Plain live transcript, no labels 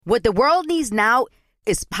What the world needs now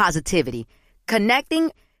is positivity.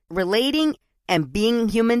 Connecting, relating, and being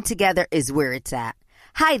human together is where it's at.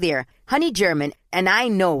 Hi there, Honey German, and I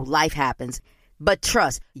know life happens, but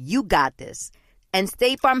trust, you got this. And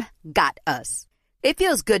State Farm got us. It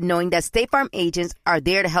feels good knowing that State Farm agents are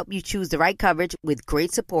there to help you choose the right coverage with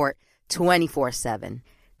great support 24/7.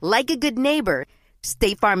 Like a good neighbor,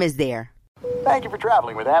 State Farm is there. Thank you for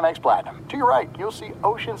traveling with Amex Platinum. To your right, you'll see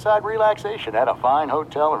oceanside relaxation at a fine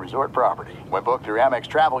hotel and resort property. When booked through Amex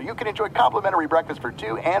Travel, you can enjoy complimentary breakfast for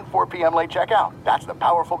 2 and 4 p.m. late checkout. That's the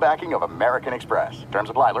powerful backing of American Express. Terms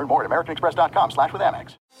apply. Learn more at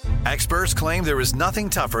americanexpress.com/withAmex. Experts claim there is nothing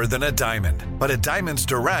tougher than a diamond. But at Diamonds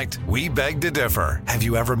Direct, we beg to differ. Have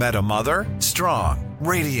you ever met a mother? Strong,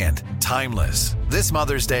 radiant, timeless. This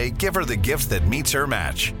Mother's Day, give her the gift that meets her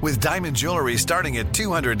match. With diamond jewelry starting at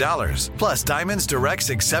 $200. Plus, Diamonds Direct's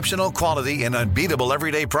exceptional quality and unbeatable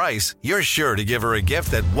everyday price, you're sure to give her a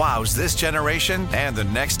gift that wows this generation and the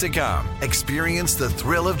next to come. Experience the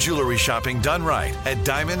thrill of jewelry shopping done right at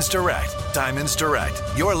Diamonds Direct. Diamonds Direct.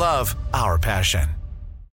 Your love, our passion.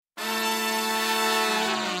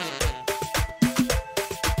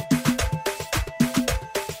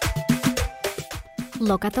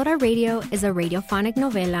 Locatora Radio is a radiophonic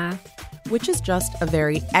novela, which is just a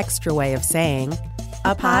very extra way of saying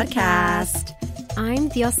a podcast. I'm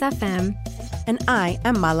Diosa Fem. And I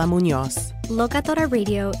am Mala Muñoz. Locatora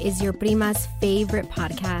Radio is your prima's favorite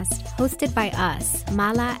podcast, hosted by us,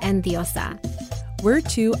 Mala and Diosa. We're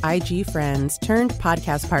two IG friends turned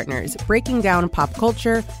podcast partners, breaking down pop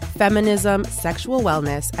culture, feminism, sexual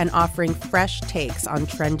wellness, and offering fresh takes on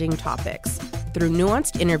trending topics through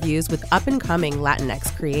nuanced interviews with up-and-coming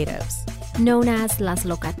Latinx creatives. Known as Las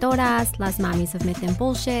Locatoras, Las Mamis of Myth and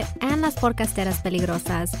Bullshit, and Las Podcasteras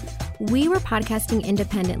Peligrosas, we were podcasting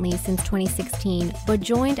independently since 2016, but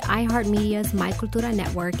joined iHeartMedia's My Cultura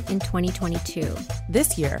network in 2022.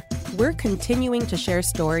 This year, we're continuing to share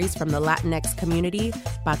stories from the Latinx community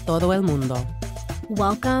pa todo el mundo.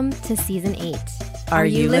 Welcome to Season 8. Are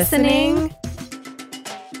you listening?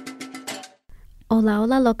 Hola,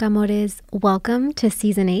 hola, locamores. Welcome to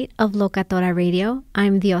Season 8 of Locatora Radio.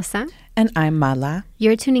 I'm Diosa. And I'm Mala.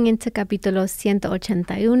 You're tuning into Capítulo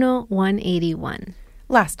 181, 181.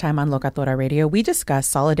 Last time on Locatora Radio, we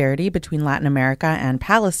discussed solidarity between Latin America and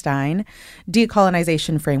Palestine,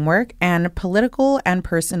 decolonization framework, and political and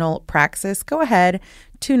personal praxis. Go ahead,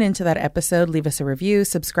 tune into that episode, leave us a review,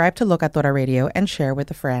 subscribe to Locatora Radio, and share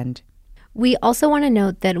with a friend. We also want to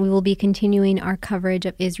note that we will be continuing our coverage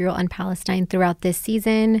of Israel and Palestine throughout this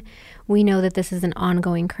season. We know that this is an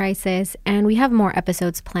ongoing crisis, and we have more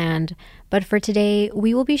episodes planned. But for today,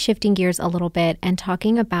 we will be shifting gears a little bit and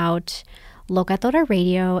talking about Locatora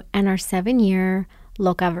Radio and our 7-year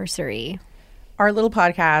Locaversary. Our little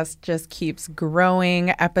podcast just keeps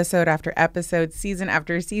growing episode after episode, season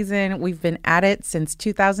after season. We've been at it since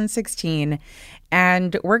 2016.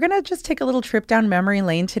 And we're going to just take a little trip down memory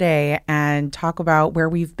lane today and talk about where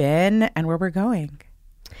we've been and where we're going.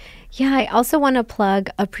 Yeah, I also want to plug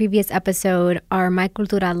a previous episode, our My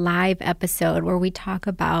Cultura Live episode, where we talk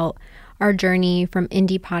about our journey from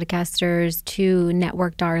indie podcasters to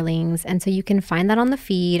network darlings. And so you can find that on the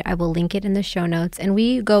feed. I will link it in the show notes. And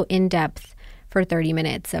we go in depth for 30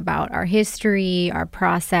 minutes about our history, our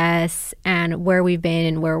process, and where we've been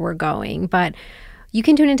and where we're going. But you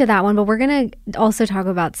can tune into that one. But we're going to also talk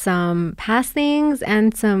about some past things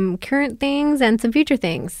and some current things and some future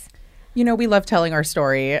things. You know, we love telling our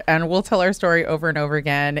story, and we'll tell our story over and over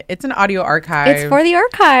again. It's an audio archive. It's for the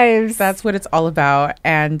archives. That's what it's all about.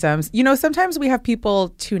 And, you know, sometimes we have people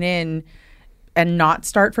tune in and not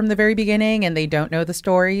start from the very beginning, and they don't know the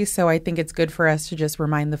story. So I think it's good for us to just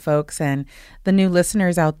remind the folks and the new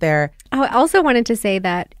listeners out there. I also wanted to say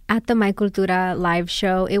that at the My Cultura live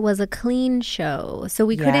show, it was a clean show. So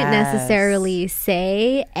we couldn't necessarily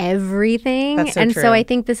say everything. That's so and true. So I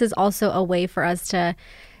think this is also a way for us to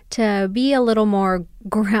be a little more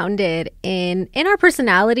grounded in our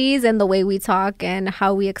personalities and the way we talk and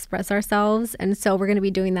how we express ourselves. And so we're going to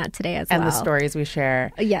be doing that today as well. And the stories we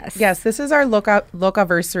share. Yes. Yes, this is our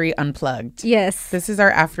Locaversary Unplugged. Yes. This is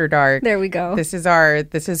our After Dark. There we go. This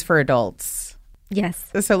is for adults.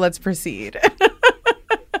 Yes. So let's proceed.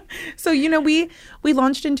 So, you know, we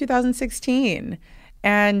launched in 2016.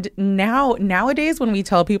 And nowadays, when we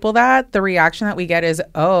tell people that, the reaction that we get is,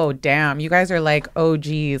 oh, damn, you guys are like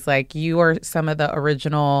OGs. Like, you are some of the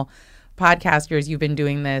original podcasters. You've been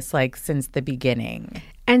doing this like since the beginning.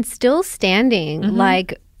 And still standing. Mm-hmm.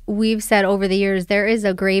 Like we've said over the years, there is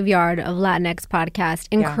a graveyard of Latinx podcasts,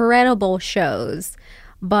 incredible shows.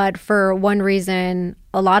 But for one reason,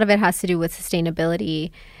 a lot of it has to do with sustainability.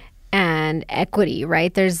 and equity,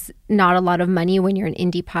 right? There's not a lot of money when you're an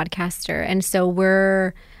indie podcaster. And so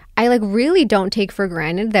I really don't take for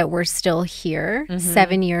granted that we're still here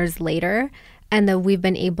 7 years later and that we've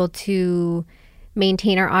been able to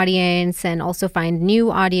maintain our audience and also find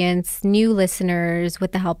new audience, new listeners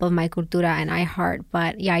with the help of My Cultura and iHeart.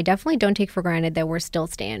 But yeah, I definitely don't take for granted that we're still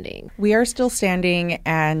standing. We are still standing,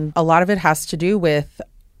 and a lot of it has to do with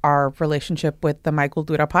our relationship with the My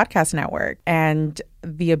Cultura podcast network and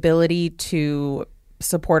the ability to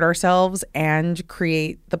support ourselves and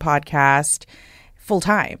create the podcast full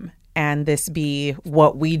time. And this be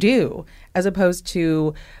what we do, as opposed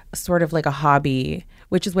to sort of like a hobby,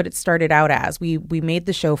 which is what it started out as. We made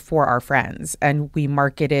the show for our friends, and we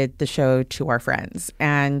marketed the show to our friends.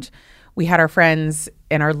 And we had our friends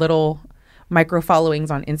and our little micro followings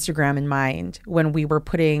on Instagram in mind when we were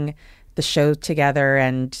putting the show together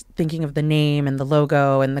and thinking of the name and the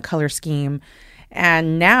logo and the color scheme.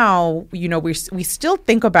 And now, we still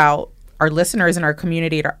think about our listeners and our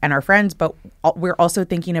community and our friends, but we're also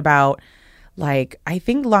thinking about, I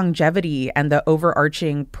think longevity and the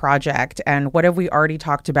overarching project and what have we already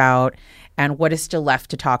talked about and what is still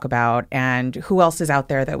left to talk about and who else is out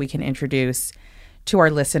there that we can introduce to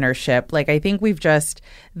our listenership. I think we've just,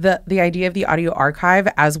 the idea of the audio archive,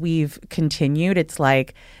 as we've continued, it's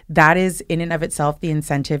that is in and of itself the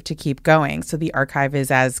incentive to keep going. So the archive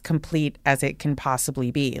is as complete as it can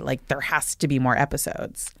possibly be. There has to be more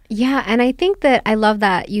episodes. Yeah, and I think that I love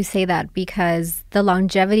that you say that, because the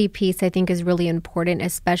longevity piece I think is really important,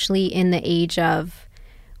 especially in the age of,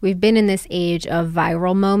 we've been in this age of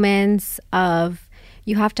viral moments, of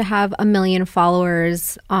you have to have 1 million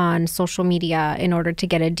followers on social media in order to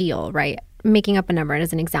get a deal, right? Making up a number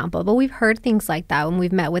as an example. But we've heard things like that when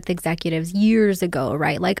we've met with executives years ago,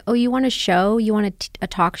 right? Oh, you want a show? You want a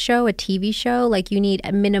talk show, a TV show? You need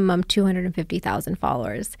a minimum 250,000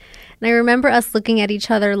 followers. And I remember us looking at each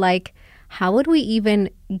other how would we even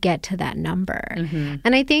get to that number?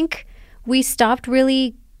 And I think we stopped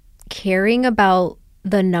really caring about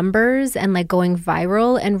the numbers and going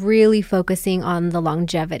viral and really focusing on the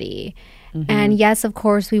longevity. And yes, of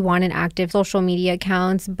course, we want an active social media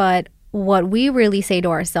accounts, but what we really say to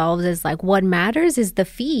ourselves is what matters is the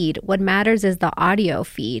feed. What matters is the audio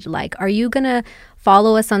feed. Are you going to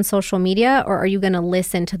follow us on social media or are you going to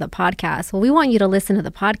listen to the podcast? Well, we want you to listen to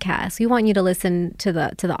the podcast. We want you to listen to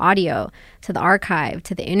the audio, to the archive,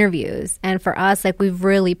 to the interviews. And for us, we've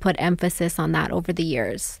really put emphasis on that over the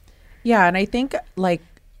years. Yeah, and I think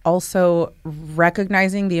also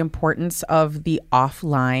recognizing the importance of the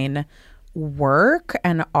offline work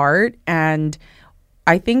and art. And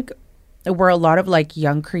I think where a lot of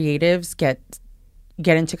young creatives get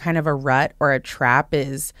into kind of a rut or a trap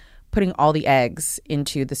is putting all the eggs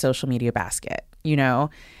into the social media basket,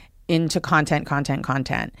 into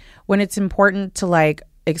content. When it's important to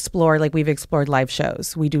explore, we've explored live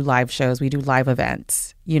shows. We do live shows. We do live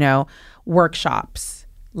events, workshops.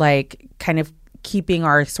 Kind of keeping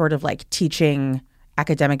our sort of teaching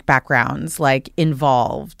academic backgrounds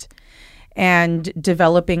involved and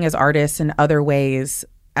developing as artists in other ways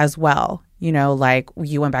as well.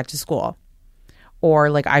 You went back to school, or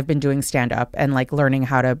I've been doing stand-up and learning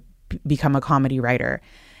how to become a comedy writer.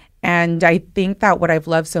 And I think that what I've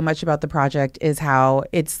loved so much about the project is how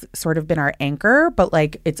it's sort of been our anchor, but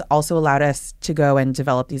it's also allowed us to go and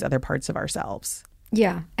develop these other parts of ourselves.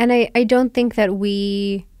 Yeah. And I don't think that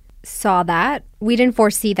we saw that. We didn't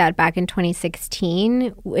foresee that back in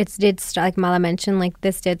 2016. It did start, like Mala mentioned,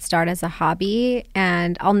 this did start as a hobby.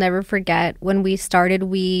 And I'll never forget when we started,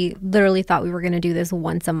 we literally thought we were going to do this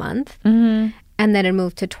once a month. And then it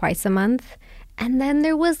moved to twice a month. And then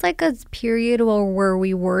there was a period where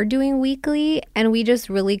we were doing weekly and we just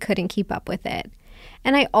really couldn't keep up with it.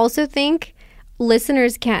 And I also think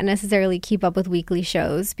listeners can't necessarily keep up with weekly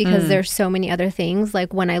shows because there's so many other things.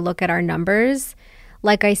 When I look at our numbers,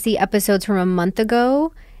 I see episodes from a month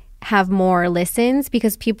ago have more listens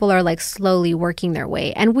because people are slowly working their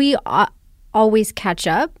way. And we always catch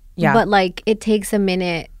up, but it takes a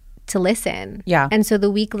minute to listen. Yeah. And so the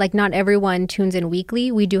week, not everyone tunes in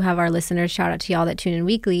weekly. We do have our listeners. Shout out to y'all that tune in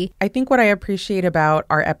weekly. I think what I appreciate about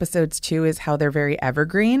our episodes too is how they're very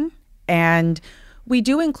evergreen. And we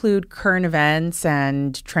do include current events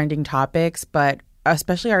and trending topics, but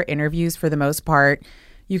especially our interviews, for the most part,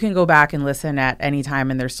 you can go back and listen at any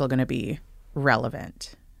time and they're still going to be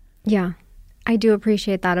relevant. Yeah, I do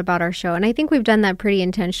appreciate that about our show. And I think we've done that pretty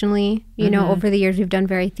intentionally. Over the years, we've done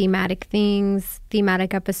very thematic things,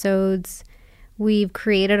 thematic episodes. We've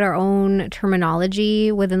created our own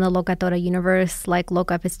terminology within the Locatora universe, like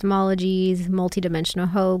Loca epistemologies, multidimensional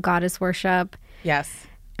hoe, goddess worship. Yes.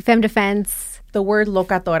 Femme defense. The word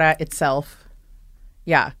locatora itself.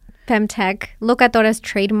 Yeah. Femtech. Locatora is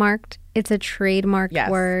trademarked. It's a trademarked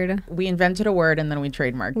word. We invented a word and then we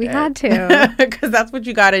trademarked it. We had to. Because that's what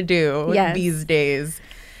you got to do these days.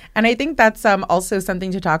 And I think that's also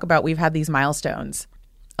something to talk about. We've had these milestones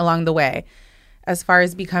along the way. As far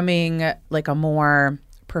as becoming like a more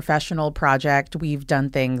professional project, we've done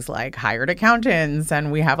things like hired accountants,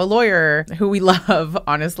 and we have a lawyer who we love,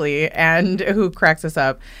 honestly, and who cracks us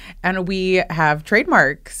up. And we have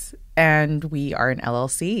trademarks, and we are an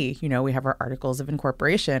LLC. You know, we have our articles of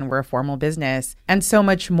incorporation. We're a formal business, and so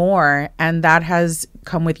much more. And that has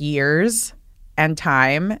come with years and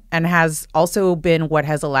time, and has also been what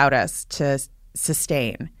has allowed us to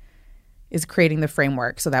sustain, is creating the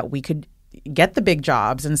framework so that we could get the big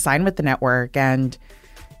jobs and sign with the network and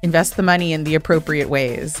invest the money in the appropriate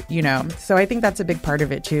ways, you know. So I think that's a big part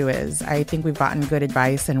of it too, is I think we've gotten good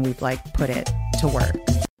advice and we've like put it to work.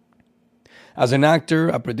 As an actor,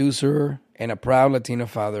 a producer, and a proud Latino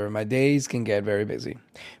father, my days can get very busy,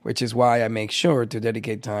 which is why I make sure to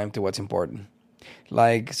dedicate time to what's important,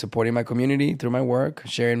 like supporting my community through my work,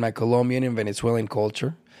 sharing my Colombian and Venezuelan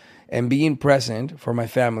culture, and being present for my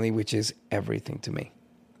family, which is everything to me.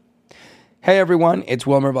 Hey everyone, it's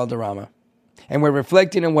Wilmer Valderrama. And we're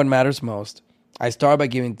reflecting on what matters most. I start by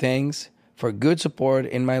giving thanks for good support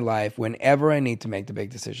in my life whenever I need to make the big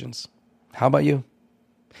decisions. How about you?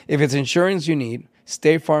 If it's insurance you need,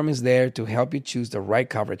 State Farm is there to help you choose the right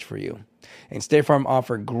coverage for you. And State Farm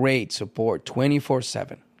offers great support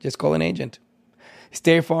 24/7. Just call an agent.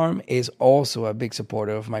 State Farm is also a big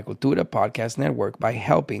supporter of my Cultura podcast network by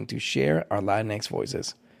helping to share our Latinx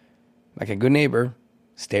voices. Like a good neighbor,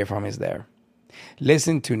 State Farm is there.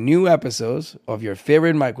 Listen to new episodes of your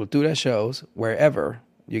favorite My Cultura shows wherever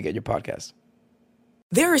you get your podcasts.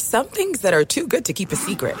 There are some things that are too good to keep a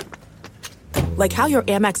secret. Like how your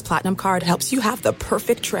Amex Platinum card helps you have the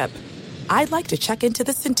perfect trip. I'd like to check into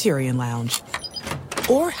the Centurion Lounge.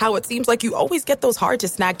 Or how it seems like you always get those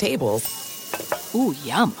hard-to-snag tables. Ooh,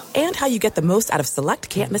 yum. And how you get the most out of select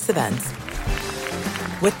can't-miss events.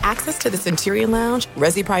 With access to the Centurion Lounge,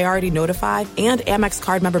 Resi Priority Notified, and Amex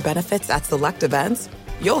card member benefits at select events,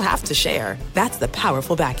 you'll have to share. That's the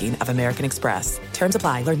powerful backing of American Express. Terms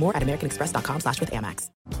apply. Learn more at americanexpress.com/withAmex.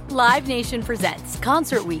 Live Nation presents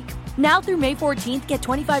Concert Week. Now through May 14th, get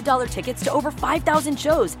 $25 tickets to over 5,000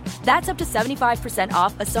 shows. That's up to 75%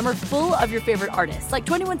 off a summer full of your favorite artists like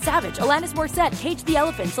 21 Savage, Alanis Morissette, Cage the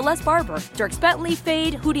Elephant, Celeste Barber, Dierks Bentley,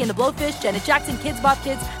 Fade, Hootie and the Blowfish, Janet Jackson, Kids Bop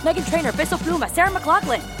Kids, Meghan Trainor, Peso Pluma, Sarah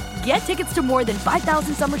McLachlan. Get tickets to more than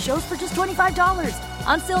 5,000 summer shows for just $25.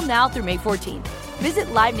 Until now through May 14th. Visit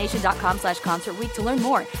LiveNation.com/Concert Week to learn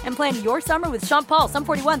more and plan your summer with Sean Paul, Sum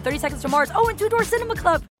 41, 30 Seconds to Mars, and Two Door Cinema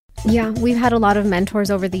Club. Yeah, we've had a lot of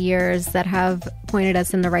mentors over the years that have pointed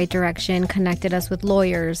us in the right direction, connected us with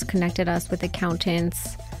lawyers, connected us with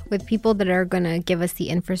accountants, with people that are going to give us the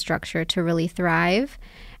infrastructure to really thrive.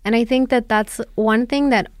 And I think that that's one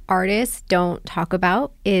thing that artists don't talk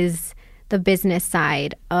about is the business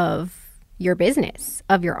side of your business,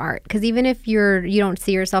 of your art. Because even if you don't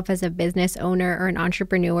see yourself as a business owner or an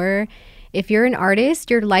entrepreneur, if you're an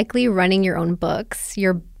artist, you're likely running your own books.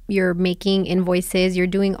 You're making invoices, you're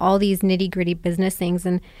doing all these nitty-gritty business things,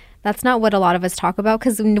 and that's not what a lot of us talk about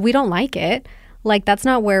because we don't like it. Like, that's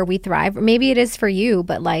not where we thrive. Maybe it is for you,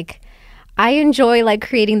 but like, I enjoy like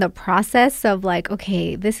creating the process of like,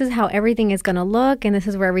 okay, this is how everything is going to look, and this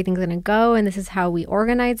is where everything's going to go, and this is how we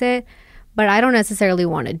organize it, but I don't necessarily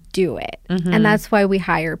want to do it. Mm-hmm. And that's why we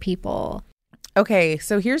hire people. Okay,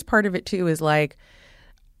 so here's part of it too, is like,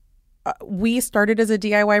 we started as a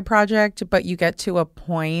DIY project, but you get to a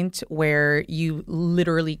point where you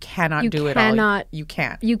literally cannot do it all. You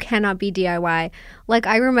can't. You cannot be DIY. Like,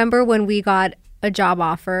 I remember when we got a job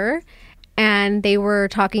offer and they were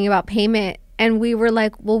talking about payment, and we were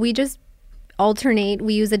like, well, we just alternate.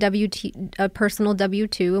 We use a personal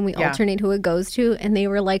W-2, and we alternate who it goes to. And they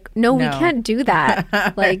were like, no, we can't do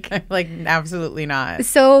that. Like absolutely not.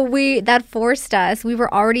 So that forced us. We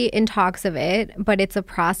were already in talks of it, but it's a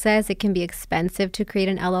process. It can be expensive to create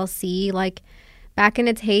an LLC. Like, back in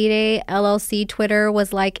its heyday, LLC Twitter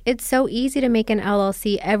was like, it's so easy to make an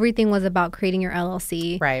LLC. Everything was about creating your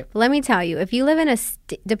LLC. Right. But let me tell you, if you live in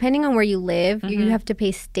depending on where you live, you have to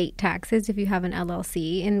pay state taxes if you have an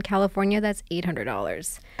LLC. In California, that's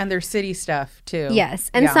 $800. And there's city stuff too.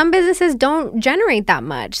 Yes. And some businesses don't generate that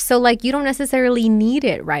much. So like, you don't necessarily need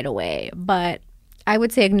it right away. But I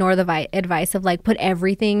would say ignore the advice of like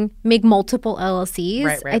make multiple LLCs.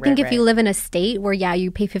 Right, I think if you live in a state where,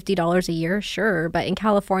 you pay $50 a year, sure. But in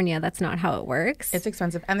California, that's not how it works. It's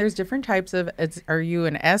expensive. And there's different types of, are you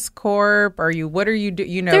an S Corp? What are you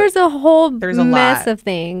do? There's a whole there's a mess lot of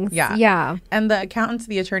things. Yeah. Yeah. And the accountants,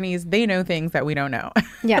 the attorneys, they know things that we don't know.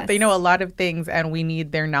 Yes. They know a lot of things and we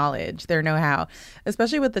need their knowledge, their know-how,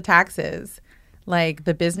 especially with the taxes. Like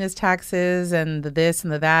the business taxes and the this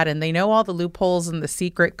and the that, and they know all the loopholes and the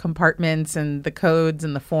secret compartments and the codes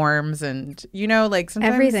and the forms and like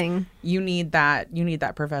sometimes everything. You need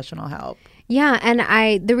that professional help. Yeah,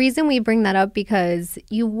 and the reason we bring that up because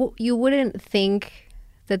you wouldn't think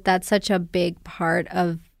that that's such a big part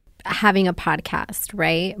of having a podcast,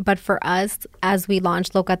 right? But for us, as we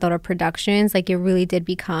launched Locatora Productions, like it really did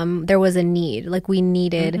there was a need. Like we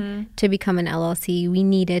needed to become an LLC. We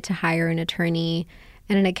needed to hire an attorney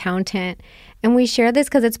and an accountant. And we share this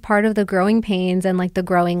because it's part of the growing pains and like the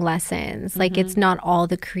growing lessons. Like it's not all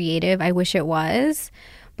the creative. I wish it was.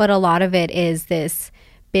 But a lot of it is this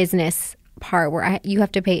business part where you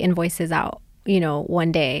have to pay invoices out,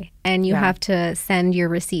 one day. And you have to send your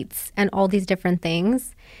receipts and all these different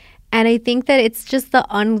things. And I think that it's just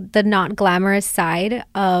the not glamorous side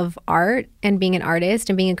of art and being an artist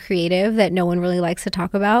and being a creative that no one really likes to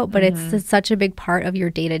talk about. But it's such a big part of your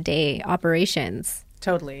day-to-day operations.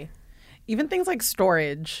 Totally. Even things like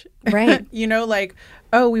storage. Right. Like,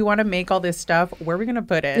 oh, we want to make all this stuff. Where are we going to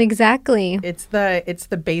put it? Exactly. It's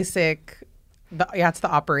the basic, it's the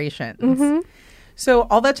operations. So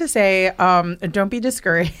all that to say, don't be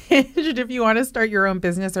discouraged if you want to start your own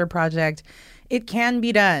business or project. It can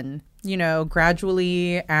be done,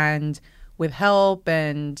 gradually and with help,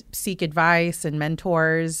 and seek advice and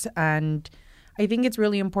mentors. And I think it's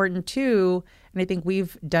really important too, and I think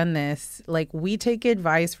we've done this, like we take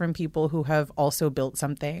advice from people who have also built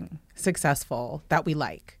something successful that we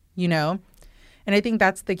like, And I think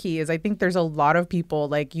that's the key. Is I think there's a lot of people,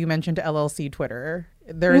 like you mentioned LLC Twitter.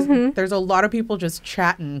 There's a lot of people just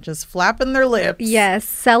chatting, just flapping their lips. Yes,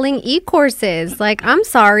 selling e-courses. Like, I'm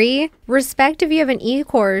sorry, respect if you have an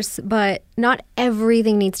e-course, but not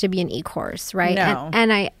everything needs to be an e-course, right? No.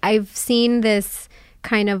 And I've seen this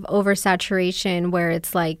kind of oversaturation where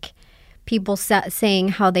it's like people saying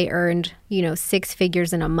how they earned, 6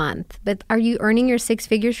 figures in a month. But are you earning your 6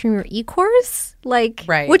 figures from your e-course? Like,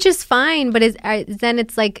 right. Which is fine, but then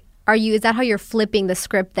it's like, is that how you're flipping the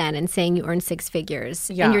script then and saying you earn 6 figures?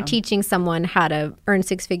 Yeah. And you're teaching someone how to earn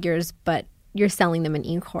 6 figures, but you're selling them an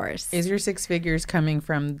e-course. Is your 6 figures coming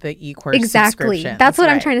from the e-course Exactly. subscriptions? That's what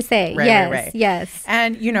I'm trying to say. Right, yes, right. Yes.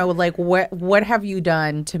 And, like what have you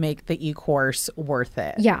done to make the e-course worth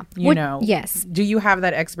it? Yeah. Yes. Do you have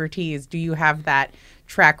that expertise? Do you have that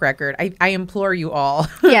track record? I implore you all,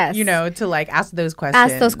 yes. To like ask those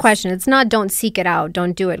questions. Ask those questions. It's not don't seek it out,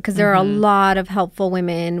 don't do it. Because there are a lot of helpful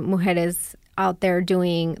women, mujeres out there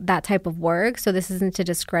doing that type of work. So this isn't to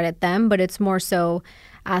discredit them, but it's more so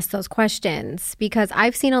ask those questions. Because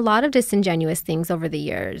I've seen a lot of disingenuous things over the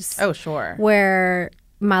years. Oh, sure. Where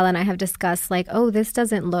Mala and I have discussed like, oh, this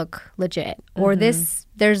doesn't look legit. Or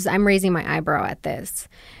I'm raising my eyebrow at this.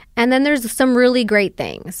 And then there's some really great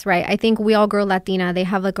things, right? I think We All Grow Latina, they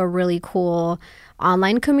have like a really cool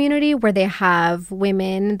online community where they have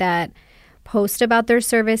women that post about their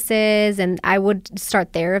services. And I would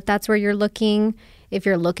start there if that's where you're looking. If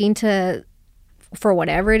you're looking for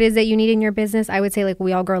whatever it is that you need in your business, I would say like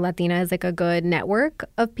We All Grow Latina is like a good network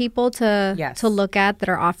of people to look at that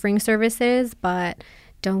are offering services, but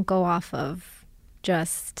don't go off of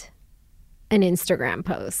just an Instagram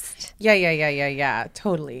post. Yeah.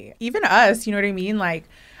 Totally. Even us, you know what I mean? Like,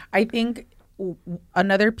 I think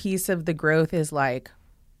another piece of the growth is like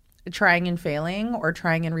trying and failing or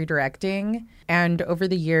trying and redirecting. And over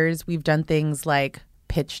the years, we've done things like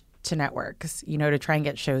pitch to networks, to try and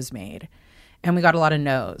get shows made. And we got a lot of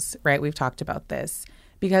no's, right? We've talked about this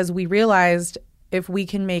because we realized if we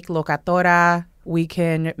can make Locatora, we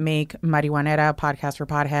can make Marihuanera, Podcast for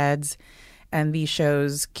Podheads, and these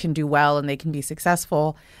shows can do well and they can be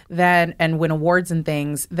successful, then and win awards and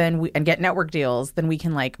things, and get network deals, then we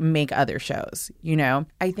can like make other shows,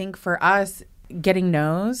 I think for us, getting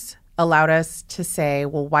no's allowed us to say,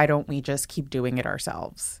 well, why don't we just keep doing it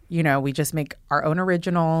ourselves? We just make our own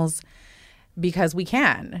originals because we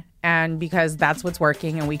can and because that's what's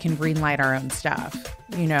working and we can greenlight our own stuff,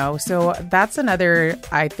 So that's another,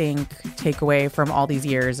 I think, takeaway from all these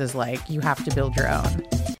years is like you have to build your own.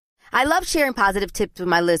 I love sharing positive tips with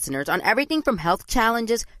my listeners on everything from health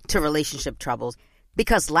challenges to relationship troubles.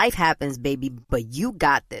 Because life happens, baby, but you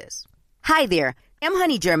got this. Hi there, I'm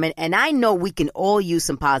Honey German, and I know we can all use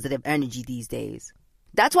some positive energy these days.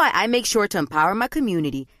 That's why I make sure to empower my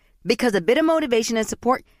community, because a bit of motivation and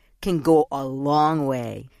support can go a long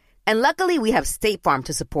way. And luckily, we have State Farm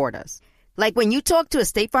to support us. Like when you talk to a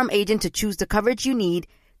State Farm agent to choose the coverage you need,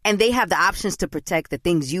 and they have the options to protect the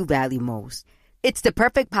things you value most. It's the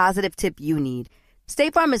perfect positive tip you need.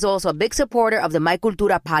 State Farm is also a big supporter of the My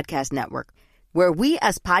Cultura podcast network, where we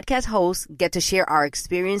as podcast hosts get to share our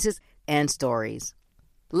experiences and stories.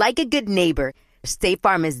 Like a good neighbor, State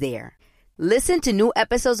Farm is there. Listen to new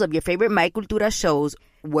episodes of your favorite My Cultura shows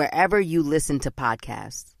wherever you listen to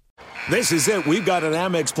podcasts. This is it. We've got an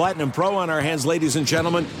Amex Platinum Pro on our hands, ladies and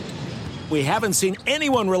gentlemen. We haven't seen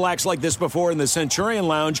anyone relax like this before in the Centurion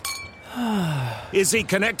Lounge. Is he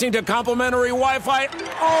connecting to complimentary Wi-Fi?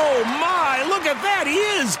 Oh, my. Look at that. He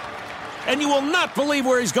is. And you will not believe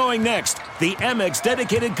where he's going next. The Amex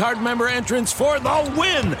dedicated card member entrance for the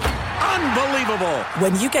win. Unbelievable.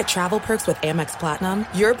 When you get travel perks with Amex Platinum,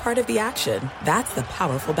 you're part of the action. That's the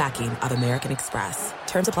powerful backing of American Express.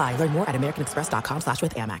 Terms apply. Learn more at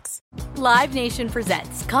americanexpress.com/withAmex. Live Nation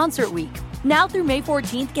presents Concert Week. Now through May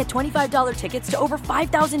 14th, get $25 tickets to over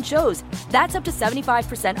 5,000 shows. That's up to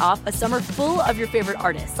 75% off a summer full of your favorite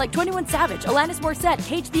artists like 21 Savage, Alanis Morissette,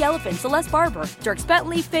 Cage the Elephant, Celeste Barber, Dierks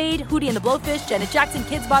Bentley, Fade, Hootie and the Blowfish, Janet Jackson,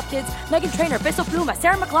 Kids Bop Kids, Meghan Trainor, Peso Pluma,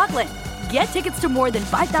 Sarah McLachlan. Get tickets to more than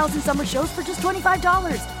 5,000 summer shows for just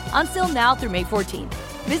 $25. Until now through May 14th.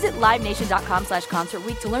 Visit LiveNation.com/Concert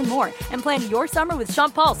Week to learn more and plan your summer with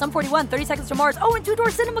Sean Paul, Sum 41, 30 Seconds to Mars, and Two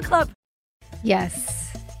Door Cinema Club.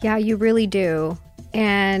 Yes. Yeah, you really do.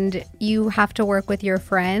 And you have to work with your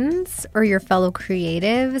friends or your fellow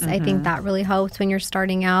creatives. Mm-hmm. I think that really helps when you're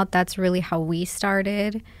starting out. That's really how we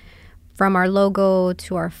started. From our logo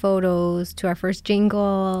to our photos to our first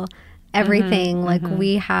jingle, everything.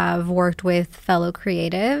 We have worked with fellow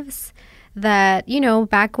creatives that,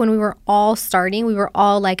 back when we were all starting, we were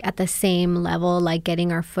all like at the same level, like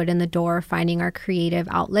getting our foot in the door, finding our creative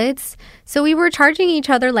outlets. So we were charging each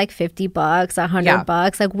other like $50,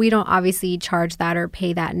 $100. Like we don't obviously charge that or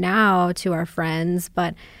pay that now to our friends.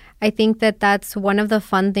 But I think that that's one of the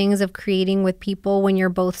fun things of creating with people when you're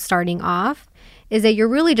both starting off, is that you're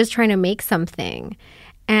really just trying to make something.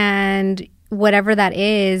 And whatever that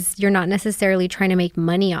is, you're not necessarily trying to make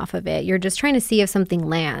money off of it. You're just trying to see if something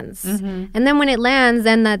lands. And then when it lands,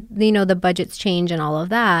 then that, the budgets change and all of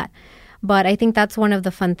that. But I think that's one of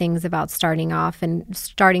the fun things about starting off and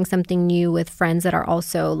starting something new with friends that are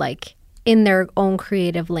also like in their own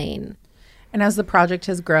creative lane. And as the project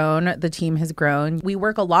has grown, the team has grown. We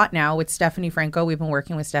work a lot now with Stephanie Franco. We've been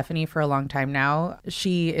working with Stephanie for a long time now.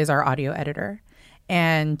 She is our audio editor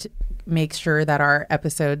and makes sure that our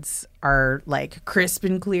episodes are like crisp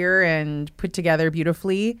and clear and put together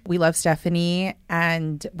beautifully. We love Stephanie,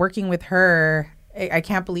 and working with her, I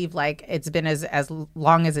can't believe like it's been as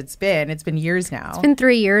long as it's been. It's been years now. It's been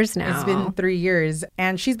 3 years now. It's been 3 years,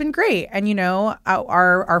 and she's been great. And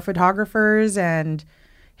our photographers and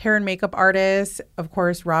hair and makeup artists, of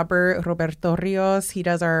course, Roberto Rios, he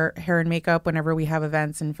does our hair and makeup whenever we have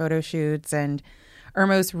events and photo shoots. And our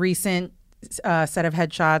most recent set of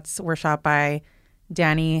headshots were shot by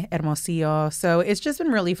Danny Hermosillo. So it's just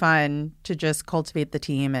been really fun to just cultivate the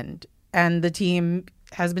team, and the team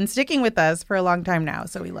has been sticking with us for a long time now.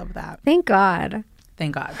 So we love that. Thank God.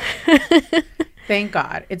 Thank God. Thank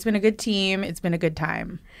God. It's been a good team. It's been a good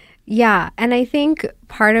time. Yeah. And I think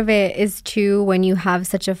part of it is too, when you have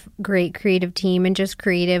such a great creative team and just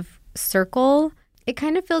creative circle, it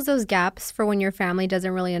kind of fills those gaps for when your family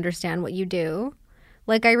doesn't really understand what you do.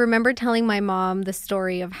 Like, I remember telling my mom the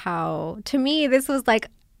story of how, to me, this was like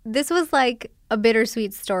a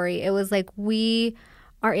bittersweet story. It was like, we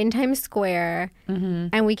are in Times Square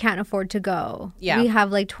and we can't afford to go. Yeah. We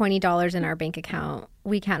have like $20 in our bank account.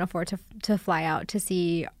 We can't afford to fly out to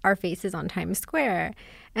see our faces on Times Square.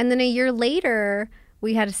 And then a year later,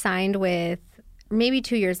 we had signed with, maybe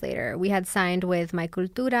 2 years later, we had signed with My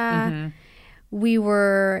Cultura. We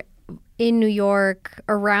were in New York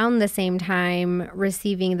around the same time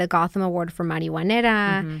receiving the Gotham Award for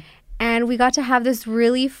Marihuanera. And we got to have this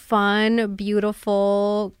really fun,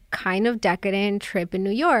 beautiful, kind of decadent trip in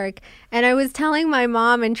New York. And I was telling my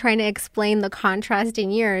mom and trying to explain the contrast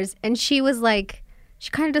in years. And she was like, she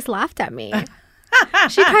kind of just laughed at me.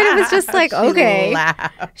 She kind of was just like, okay.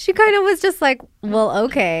 She kind of was just like, well,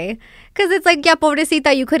 okay. Because it's like, yeah,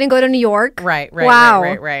 pobrecita, you couldn't go to New York. Right. Wow.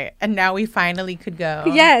 Right. And now we finally could go.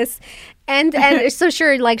 Yes. And so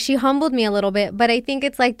sure, like she humbled me a little bit, but I think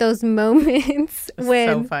it's like those moments when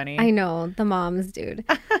so funny. I know the moms, dude.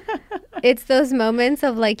 It's those moments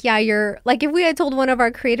of like, yeah, you're like, if we had told one of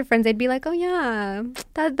our creative friends, they'd be like, oh yeah,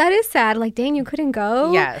 that is sad. Like, dang, you couldn't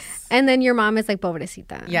go. Yes. And then your mom is like,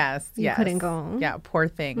 pobrecita. Yes. You couldn't go. Yeah, poor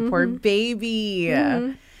thing. Poor baby.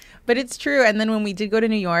 But it's true. And then when we did go to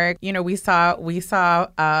New York, you know, we saw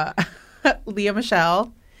Leah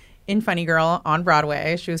Michele in Funny Girl on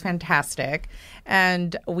Broadway. She was fantastic.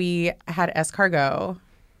 And we had escargot,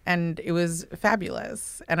 and it was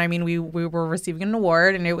fabulous. And I mean, we were receiving an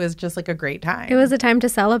award, and it was just like a great time. It was a time to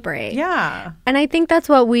celebrate. Yeah. And I think that's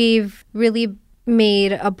what we've really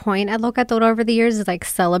made a point at Locatora over the years, is like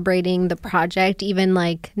celebrating the project, even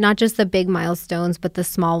like not just the big milestones, but the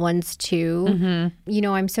small ones too. You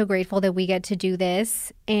know, I'm so grateful that we get to do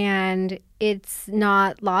this, and it's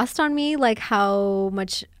not lost on me like how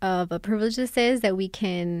much of a privilege this is, that we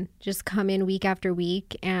can just come in week after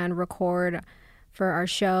week and record for our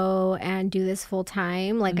show and do this full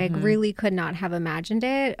time. Like I really could not have imagined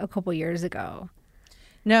it a couple years ago.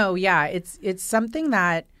 No, yeah, it's something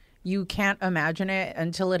that you can't imagine it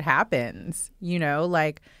until it happens, you know,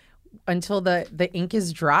 like until the ink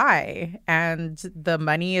is dry and the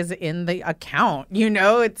money is in the account, you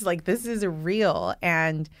know, it's like, this is real.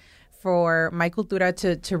 And for My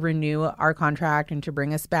Cultura to renew our contract and to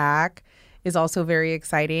bring us back is also very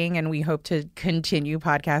exciting. And we hope to continue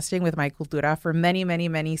podcasting with My Cultura for many, many,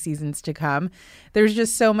 many seasons to come. There's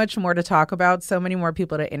just so much more to talk about, so many more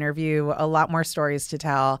people to interview, a lot more stories to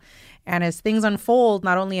tell. And as things unfold,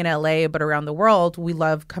 not only in LA, but around the world, we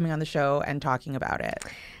love coming on the show and talking about it.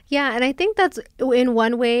 Yeah, and I think that's in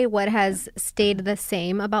one way what has stayed the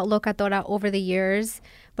same about Locatora over the years.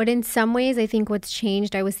 But in some ways, I think what's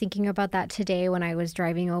changed, I was thinking about that today when I was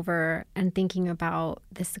driving over and thinking about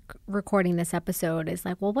this, recording this episode, is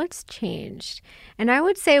like, well, what's changed? And I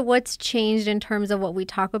would say what's changed in terms of what we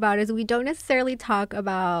talk about is we don't necessarily talk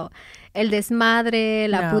about el desmadre,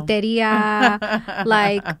 la putería,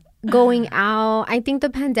 like going out. I think the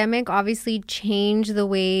pandemic obviously changed the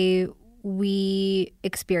way we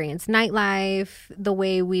experience nightlife, the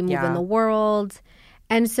way we move in the world.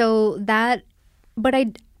 And so that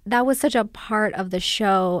was such a part of the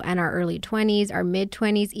show and our early 20s, our mid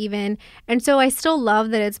 20s even. And so I still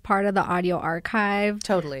love that it's part of the audio archive.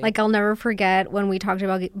 Totally. Like I'll never forget when we talked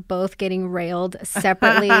about both getting railed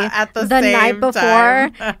separately at the night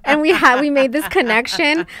before. And we made this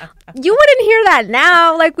connection. You wouldn't hear that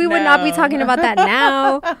now. Like we would not be talking about that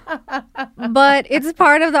now. But it's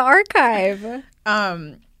part of the archive.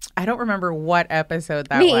 I don't remember what episode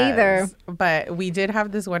that was. Me either. But we did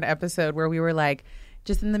have this one episode where we were like,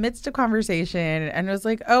 just in the midst of conversation, and it was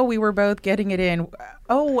like, oh, we were both getting it in.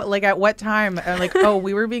 Oh, like at what time? And like, oh,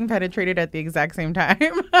 we were being penetrated at the exact same time,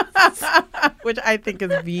 which I think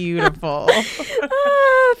is beautiful.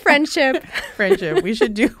 Friendship. We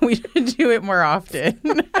should do it more often.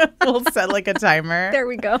 We'll set like a timer. There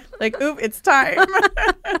we go. Like, oop, it's time.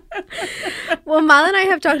 Well, Mal and I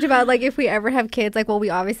have talked about like if we ever have kids, like, well, we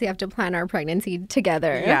obviously have to plan our pregnancy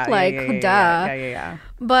together. Yeah, duh. Yeah.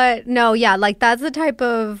 But no, yeah, like that's the type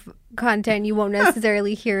of content you won't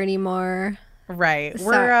necessarily hear anymore. Right.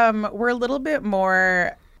 So, we're a little bit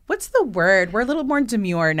more, what's the word? We're a little more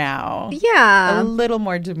demure now. Yeah. A little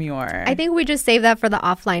more demure. I think we just save that for the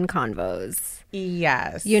offline convos.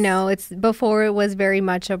 Yes. You know, it's before it was very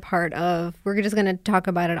much a part of, we're just going to talk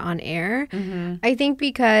about it on air. I think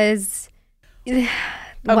because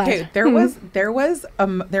okay, there was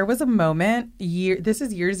a moment this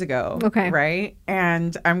is years ago, okay, right?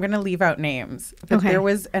 And I'm going to leave out names. But there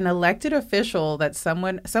was an elected official that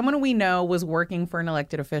someone we know was working for an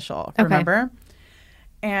elected official, remember?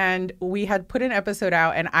 And we had put an episode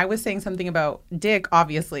out and I was saying something about Dick,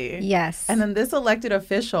 obviously. Yes. And then this elected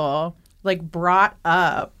official like brought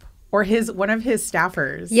up, or one of his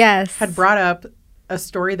staffers had brought up a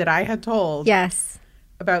story that I had told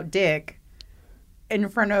about Dick in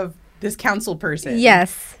front of this council person.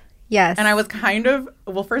 Yes. And I was kind of,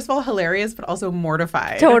 well, first of all, hilarious, but also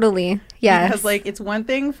mortified. Totally. Yes. Because like it's one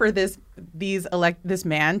thing for this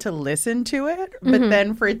man to listen to it, but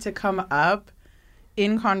then for it to come up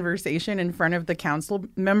in conversation in front of the council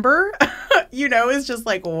member, you know, is just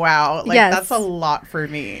like, wow, like that's a lot for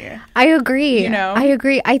me. I agree. You know? I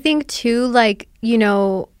agree. I think too, like, you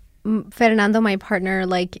know, Fernando, my partner,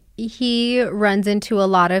 like he runs into a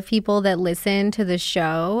lot of people that listen to the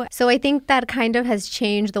show. So I think that kind of has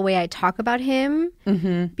changed the way I talk about him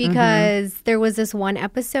because there was this one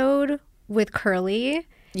episode with Curly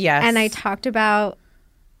Yes. And I talked about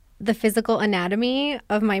the physical anatomy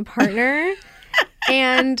of my partner.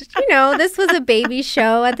 And, this was a baby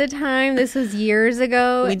show at the time. This was years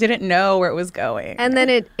ago. We didn't know where it was going. And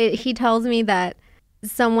then he tells me that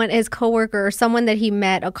his coworker, or someone that he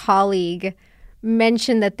met, a colleague,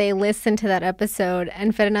 mentioned that they listened to that episode,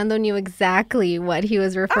 and Fernando knew exactly what he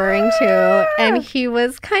was referring to, and he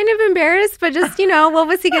was kind of embarrassed, but just, what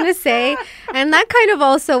was he going to say? And that kind of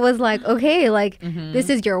also was like, okay, this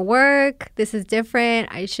is your work, this is different,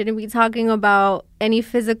 I shouldn't be talking about any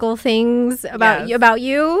physical things about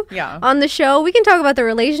you on the show. We can talk about the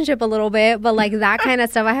relationship a little bit, but that kind of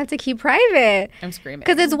stuff I have to keep private. I'm screaming.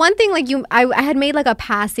 Because it's one thing, I had made a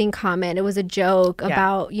passing comment, it was a joke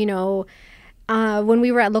about, when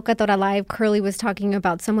we were at Locatora Live, Curly was talking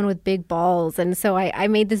about someone with big balls. And so I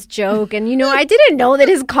made this joke. And, I didn't know that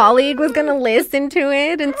his colleague was going to listen to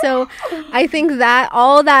it. And so I think that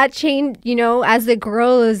all that change, as it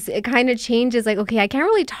grows, it kind of changes. Okay, I can't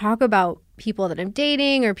really talk about people that I'm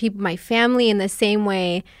dating or my family in the same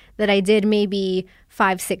way that I did maybe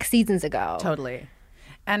 5-6 seasons ago. Totally.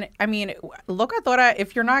 And I mean, Locatora,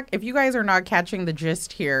 if you guys are not catching the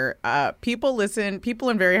gist here, people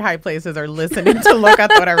in very high places are listening to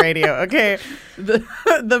Locatora Radio, okay?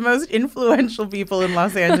 The most influential people in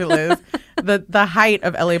Los Angeles, the height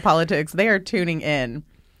of LA politics, they are tuning in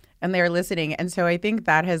and they are listening. And so I think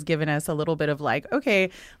that has given us a little bit of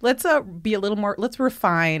okay, let's be a little more, let's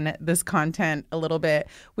refine this content a little bit.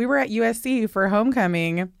 We were at USC for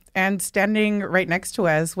homecoming, and standing right next to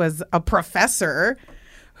us was a professor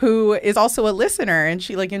who is also a listener, and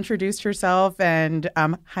she introduced herself and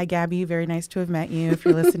hi Gabby, very nice to have met you if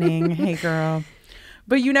you're listening. Hey girl.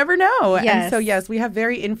 But you never know. Yes. And so yes, we have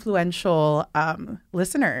very influential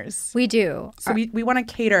listeners. We do. So we want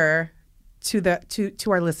to cater to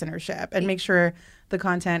our listenership and make sure the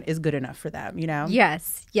content is good enough for them,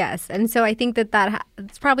 Yes. And so I think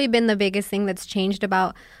that's probably been the biggest thing that's changed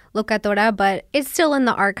about Locatora, but it's still in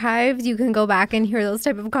the archives. You can go back and hear those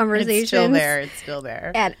type of conversations. It's still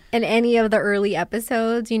there. And any of the early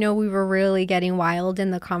episodes, we were really getting wild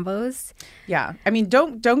in the combos. Yeah. I mean,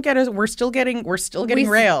 don't get us. We're still getting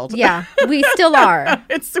railed. Yeah, we still are.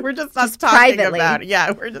 We're just not just talking privately. about it.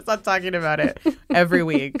 Yeah, we're just not talking about it every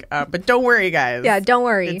week. But don't worry, guys. Yeah, don't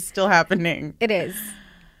worry. It's still happening. It is.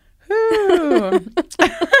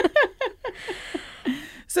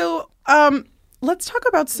 So, let's talk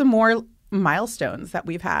about some more milestones that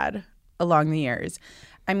we've had along the years.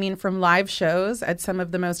 I mean, from live shows at some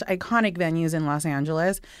of the most iconic venues in Los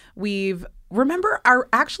Angeles, remember our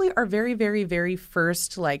very, very, very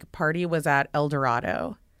first party was at El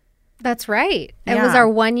Dorado. That's right. It Yeah. was our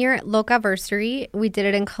 1-year Locaversary. We did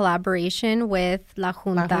it in collaboration with La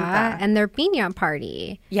Junta and their piña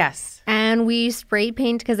party. Yes. And we spray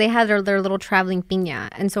paint because they had their little traveling piña.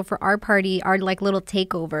 And so for our party, our little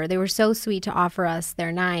takeover, they were so sweet to offer us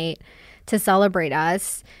their night to celebrate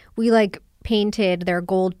us. We painted their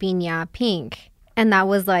gold piña pink. And that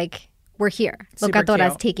was we're here. Super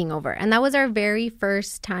Locatora's cute. taking over. And that was our very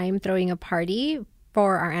first time throwing a party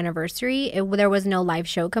for our anniversary. There was no live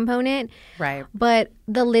show component. Right. But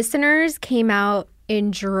the listeners came out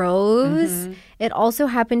in droves. Mm-hmm. It also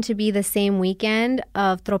happened to be the same weekend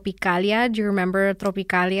of Tropicalia. Do you remember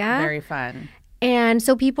Tropicalia? Very fun. And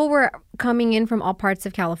so people were coming in from all parts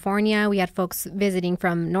of California. We had folks visiting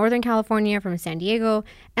from Northern California, from San Diego,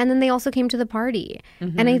 and then they also came to the party.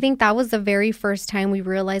 Mm-hmm. And I think that was the very first time we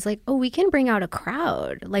realized, we can bring out a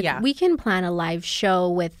crowd. We can plan a live show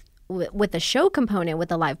with a show component,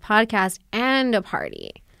 with a live podcast and a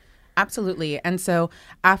party. Absolutely. And so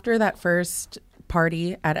after that first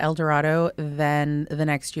party at El Dorado, then the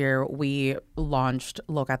next year we launched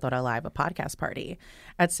Locatora Live, a podcast party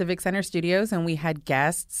at Civic Center Studios, and we had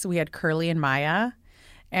guests. We had Curly and Maya,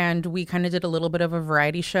 and we kind of did a little bit of a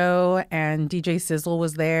variety show, and DJ Sizzle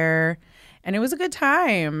was there, and it was a good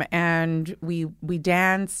time. And we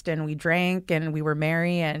danced and we drank and we were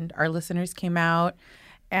merry, and our listeners came out.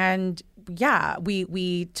 And yeah,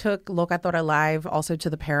 we took Locatora Live also to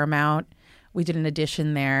the Paramount. We did an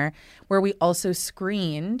edition there where we also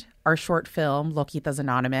screened our short film, Loquitas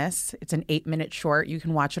Anonymous. It's an 8-minute short. You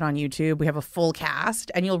can watch it on YouTube. We have a full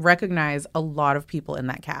cast, and you'll recognize a lot of people in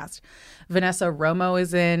that cast. Vanessa Romo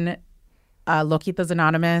is in Loquitas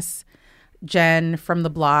Anonymous. Jen from the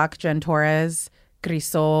Block, Jen Torres,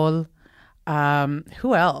 Crisol.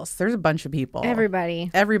 Who else? There's a bunch of people.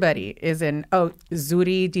 Everybody is in. Oh,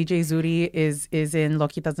 Zuri, DJ Zuri is in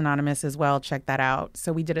Loquitas Anonymous as well. Check that out.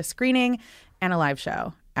 So we did a screening and a live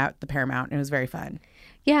show at the Paramount. It was very fun.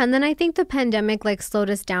 Yeah, and then I think the pandemic slowed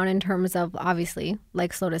us down in terms of, obviously,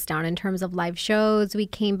 slowed us down in terms of live shows. We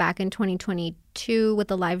came back in 2022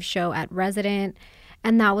 with a live show at Resident,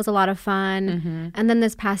 and that was a lot of fun. Mm-hmm. And then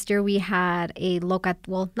this past year we had not a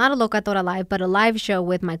Locatora Live, but a live show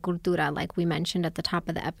with My Cultura, like we mentioned at the top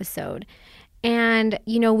of the episode. And,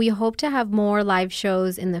 we hope to have more live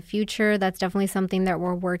shows in the future. That's definitely something that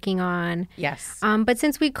we're working on. Yes. But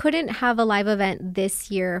since we couldn't have a live event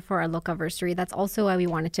this year for our Locaversary, that's also why we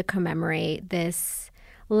wanted to commemorate this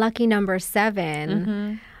lucky number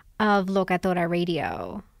 7 of Locatora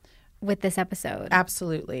Radio with this episode.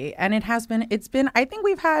 Absolutely. And it's been, I think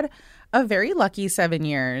we've had a very lucky 7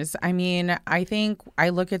 years. I mean, I think I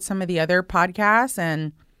look at some of the other podcasts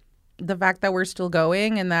and the fact that we're still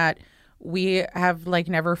going and that we have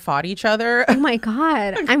never fought each other. Oh my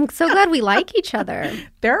God. I'm so glad we like each other.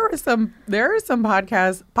 There are some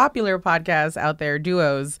podcasts, popular podcasts out there,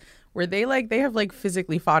 duos, where they have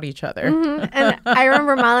physically fought each other. Mm-hmm. And I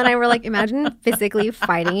remember Mal and I were imagine physically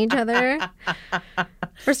fighting each other.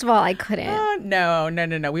 First of all, I couldn't. No.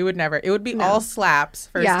 We would never. It would be all slaps,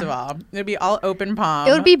 first of all. It would be all open palm.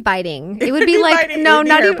 It would be biting. It would be biting. No, It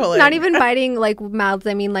would be not even biting mouths.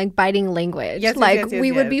 I mean biting language. Yes,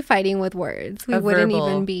 we would be fighting with words. We wouldn't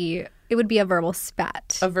even be. It would be a verbal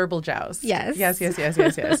spat. A verbal joust. Yes.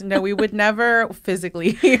 Yes. No, we would never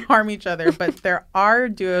physically harm each other, but there are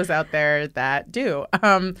duos out there that do.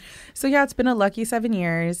 So yeah, it's been a lucky 7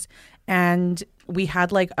 years. And we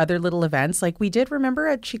had other little events. We did, remember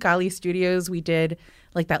at Chicali Studios, we did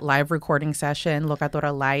that live recording session,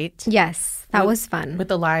 Locatora Light. Yes, that was fun. With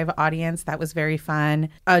the live audience. That was very fun.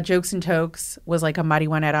 Jokes and Tokes was a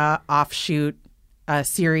Marihuanera offshoot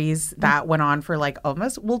series that went on for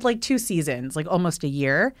almost 2 seasons, almost a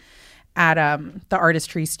year at the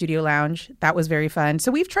Artistry Studio Lounge. That was very fun.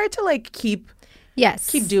 So we've tried to keep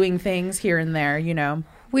doing things here and there,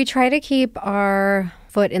 We try to keep our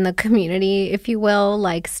foot in the community, if you will,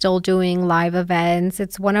 still doing live events.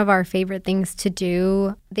 It's one of our favorite things to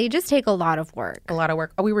do. They just take a lot of work. Oh,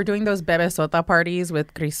 we were doing those bebesota parties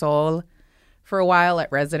with Crisol for a while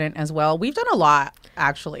at Resident as well. We've done a lot,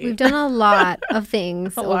 actually. We've done a lot of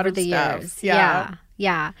things over the stuff. years.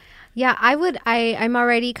 Yeah. I'm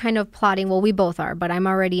already kind of plotting. Well, we both are, but I'm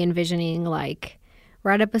already envisioning we're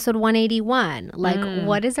at episode 181.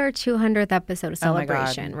 What is our 200th episode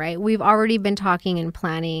celebration, right? We've already been talking and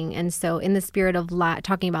planning. And so in the spirit of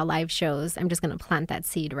talking about live shows, I'm just going to plant that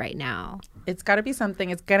seed right now. It's got to be something.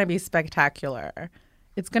 It's going to be spectacular.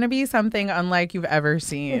 It's going to be something unlike you've ever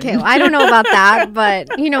seen. Okay, well, I don't know about that, but,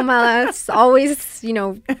 Malas always,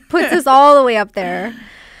 puts us all the way up there.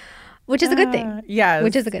 Which is a good thing. Yes.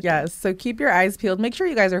 Which is a good thing. Yes. So keep your eyes peeled. Make sure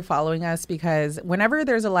you guys are following us because whenever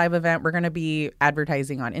there's a live event, we're going to be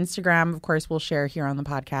advertising on Instagram. Of course, we'll share here on the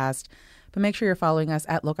podcast. But make sure you're following us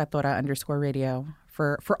at Locatora_radio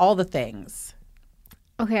for all the things.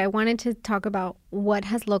 Okay, I wanted to talk about what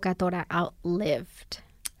has Locatora outlived.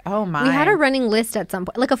 Oh, my. We had a running list at some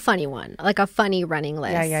point, a funny one, a funny running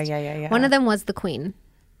list. Yeah. One of them was the Queen.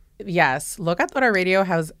 Yes. Locatora Radio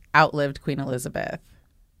has outlived Queen Elizabeth.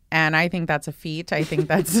 And I think that's a feat. I think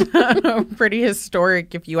that's pretty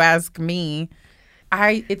historic, if you ask me.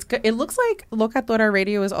 It looks like Locatora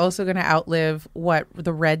Radio is also going to outlive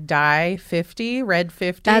the red dye 50, red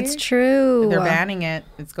 50. That's true. They're banning it.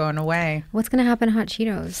 It's going away. What's going to happen to Hot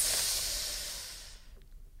Cheetos?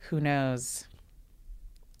 Who knows?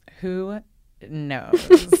 Who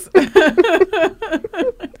knows?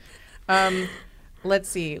 Let's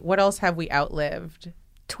see. What else have we outlived?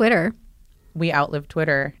 Twitter. We outlived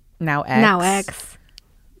Twitter. Now X.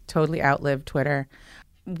 Totally outlived Twitter.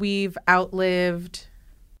 We've outlived...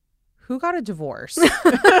 Who got a divorce?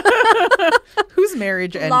 Whose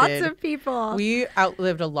marriage ended? Lots of people. We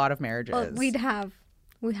outlived a lot of marriages. Well, we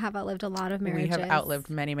have outlived a lot of marriages. We have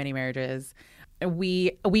outlived many, many marriages.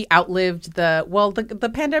 We outlived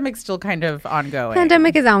the pandemic's still kind of ongoing.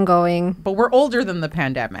 Pandemic is ongoing. But we're older than the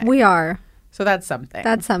pandemic. We are. So that's something.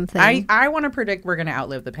 I want to predict we're going to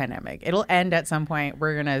outlive the pandemic. It'll end at some point.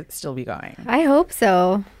 We're going to still be going. I hope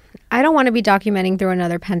so. I don't want to be documenting through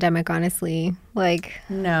another pandemic, honestly.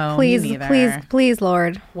 No, please, me neither. please,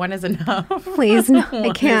 Lord. One is enough. Please, no, I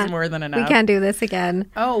One can't. is more than enough. We can't do this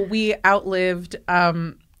again. Oh, we outlived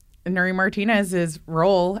Nuri Martinez's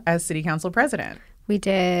role as city council president. We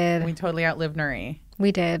did. We totally outlived Nuri.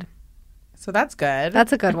 We did. So that's good.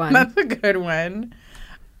 That's a good one. That's a good one.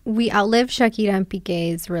 We outlived Shakira and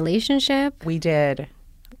Piqué's relationship. We did.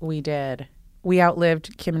 We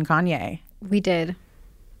outlived Kim and Kanye. We did.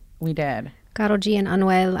 Karol G and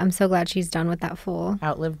Anuel. I'm so glad she's done with that fool.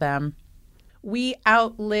 Outlived them. We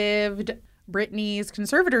outlived Britney's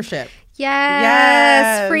conservatorship.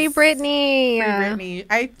 Yes. Free Britney. Free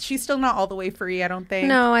Britney. She's still not all the way free, I don't think.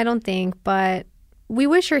 No, I don't think. But we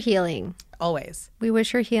wish her healing. Always. We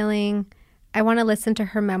wish her healing. I want to listen to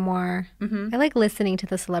her memoir. I like listening to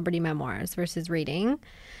the celebrity memoirs versus reading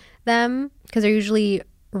them because they're usually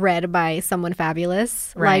read by someone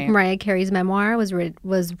fabulous. Right. Like Mariah Carey's memoir was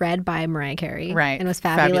read by Mariah Carey. Right. And it was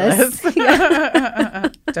fabulous.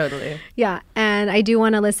 Totally. Yeah. And I do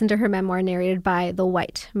want to listen to her memoir narrated by the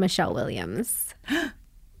white Michelle Williams.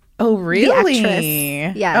 Oh, really? The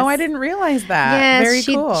actress. Yes. Oh, I didn't realize that. Yes, Very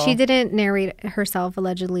cool. She didn't narrate herself.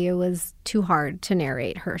 Allegedly, it was too hard to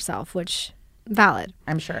narrate herself, which valid.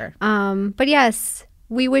 I'm sure. But yes,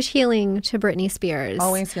 we wish healing to Britney Spears.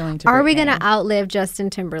 Always healing to Britney. Are we going to outlive Justin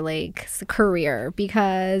Timberlake's career?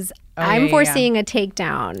 Because I'm foreseeing a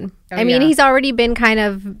takedown. I mean, he's already been kind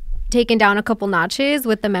of taken down a couple notches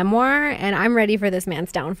with the memoir, and I'm ready for this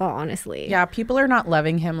man's downfall, honestly. Yeah, people are not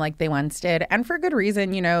loving him like they once did, and for good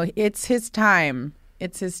reason. You know, it's his time.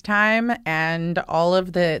 It's his time, and all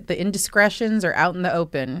of the indiscretions are out in the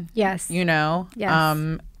open. Yes. You know?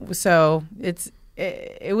 Yes. So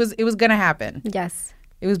it was going to happen. Yes.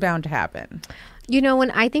 It was bound to happen. You know,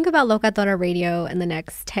 when I think about Locatora Radio in the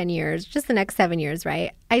next 10 years, just the next 7 years,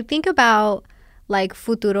 right? I think about like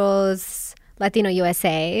Futuro's Latino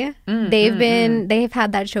USA. They've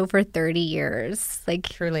had that show for 30 years. Like,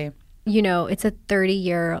 truly. You know, it's a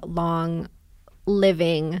 30-year long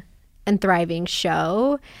living and thriving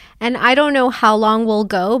show. And I don't know how long we'll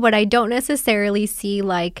go, but I don't necessarily see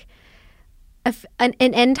like an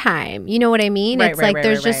end time. You know what I mean? It's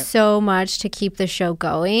there's just so much to keep the show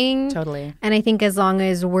going. Totally. And I think as long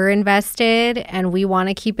as we're invested and we want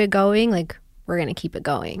to keep it going, like we're going to keep it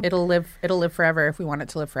going. It'll live forever if we want it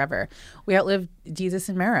to live forever. We outlived Jesus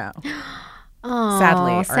and Mero.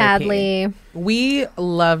 Oh, Sadly. We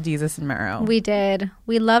loved Jesus and Mero. We did.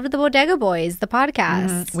 We loved the Bodega Boys, the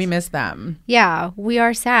podcast. We miss them. Yeah, we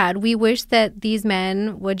are sad. We wish that these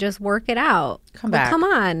men would just work it out. Come back. Come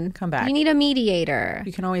on. Come back. You need a mediator.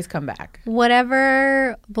 You can always come back.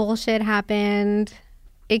 Whatever bullshit happened,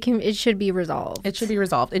 it should be resolved. It should be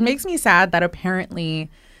resolved. It makes me sad that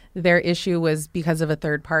apparently their issue was because of a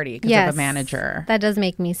third party, because of a manager. That does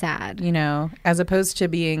make me sad. You know, as opposed to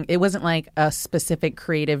it wasn't like a specific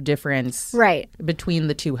creative difference between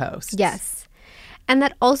the two hosts. Yes. And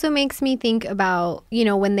that also makes me think about, you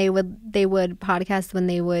know, when they would podcast, when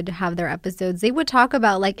they would have their episodes, they would talk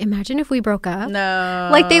about like, imagine if we broke up. No.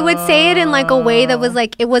 Like they would say it in like a way that was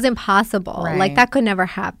like, it wasn't possible. Right. Like that could never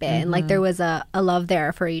happen. Like there was a love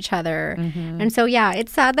there for each other. And so, yeah,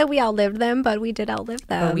 it's sad that we outlived them, but we did outlive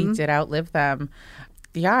them.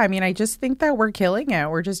 Yeah, I mean, I just think that we're killing it.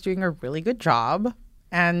 We're just doing a really good job.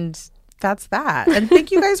 And that's that. And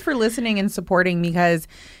thank you guys for listening and supporting, because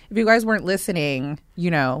if you guys weren't listening,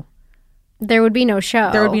 you know, there would be no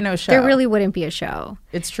show. There really wouldn't be a show.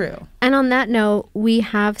 It's true. And on that note, we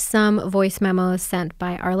have some voice memos sent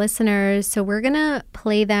by our listeners. So we're going to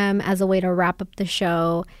play them as a way to wrap up the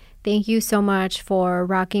show. Thank you so much for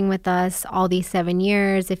rocking with us all these 7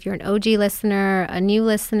 years. If you're an OG listener, a new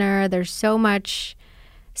listener, there's so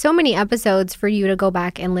many episodes for you to go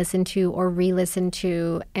back and listen to or re-listen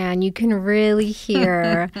to, and you can really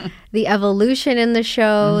hear the evolution in the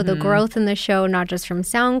show, the growth in the show, not just from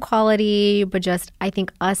sound quality, but just I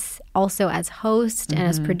think us also as hosts and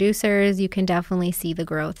as producers, you can definitely see the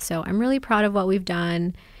growth. So I'm really proud of what we've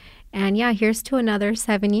done. And yeah, here's to another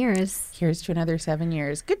 7 years. Here's to another 7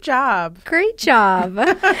 years. Good job. Great job.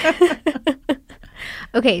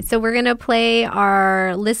 Okay, so we're going to play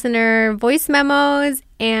our listener voice memos,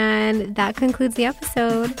 and that concludes the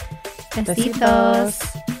episode. Besitos.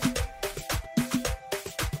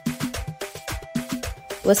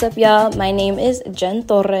 What's up, y'all? My name is Jen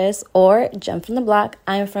Torres, or Jen from the Block.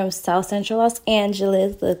 I'm from South Central Los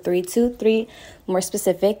Angeles, the 323. More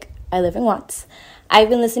specific, I live in Watts. I've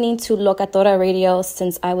been listening to Locatora Radio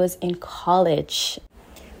since I was in college,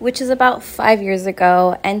 which is about 5 years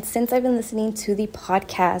ago. And since I've been listening to the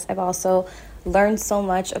podcast, I've also learned so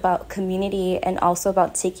much about community and also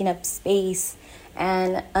about taking up space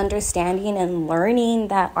and understanding and learning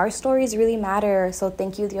that our stories really matter. So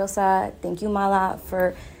thank you, Diosa. Thank you, Mala,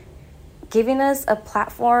 for giving us a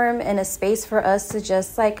platform and a space for us to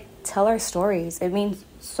just like tell our stories. It means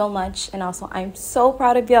so much. And also, I'm so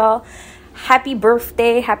proud of y'all. Happy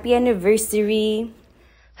birthday. Happy anniversary.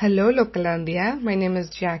 Hello, Localandia. My name is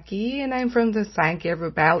Jackie, and I'm from the San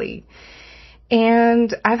Gabriel Valley.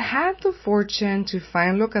 And I've had the fortune to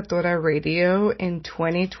find Locatora Radio in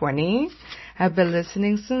 2020. I've been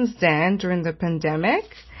listening since then during the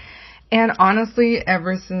pandemic. And honestly,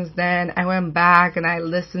 ever since then, I went back and I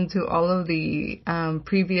listened to all of the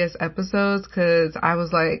previous episodes because I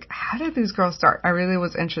was like, how did these girls start? I really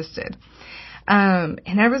was interested. And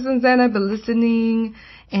ever since then, I've been listening,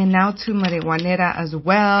 and now to Marihuanera as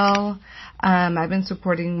well. I've been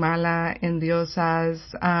supporting Mala and Diosa's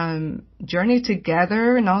journey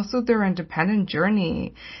together and also their independent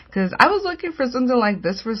journey because I was looking for something like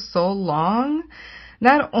this for so long.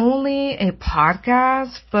 Not only a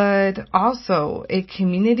podcast, but also a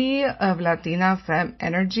community of Latina femme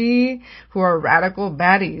energy who are radical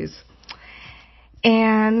baddies.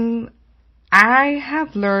 And I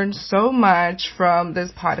have learned so much from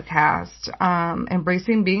this podcast,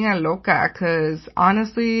 embracing being a loca, because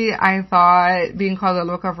honestly, I thought being called a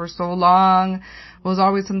loca for so long was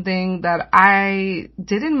always something that I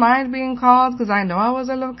didn't mind being called because I know I was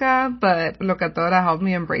a loca, but Locatora helped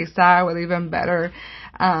me embrace that with even better,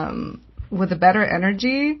 with a better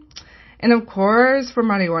energy. And of course, for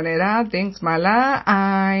Marihuanera, thanks Mala,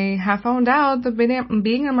 I have found out that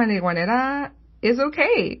being a Marihuanera is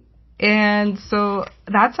okay. And so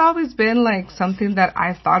that's always been like something that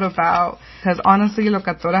I've thought about because honestly,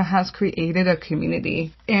 Locatora has created a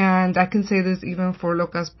community. And I can say this even for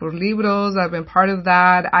Locas por Libros. I've been part of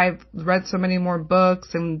that. I've read so many more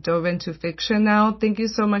books and dove into fiction now. Thank you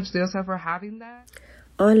so much, Diosa, for having that.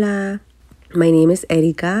 Hola, my name is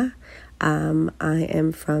Erika. I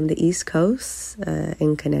am from the East Coast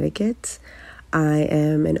in Connecticut. I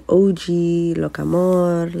am an OG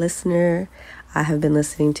Locamor listener. I have been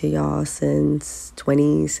listening to y'all since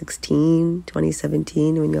 2016,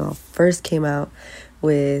 2017, when y'all first came out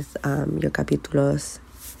with your Capítulos.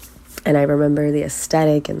 And I remember the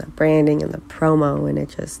aesthetic and the branding and the promo, and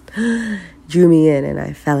it just drew me in and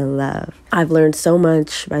I fell in love. I've learned so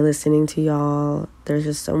much by listening to y'all. There's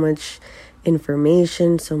just so much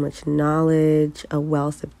information, so much knowledge, a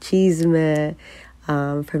wealth of chisme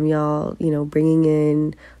from y'all, you know, bringing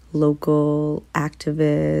in local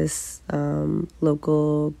activists,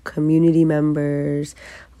 local community members,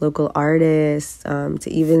 local artists, to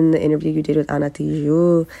even the interview you did with Ana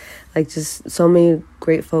Tijoux, like just so many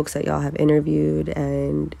great folks that y'all have interviewed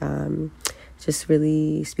and just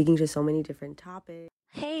really speaking to so many different topics.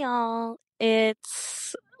 Hey y'all,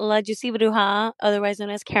 it's La Juicy Bruja, otherwise known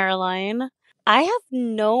as Caroline. I have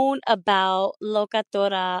known about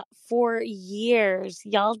Locatora for years.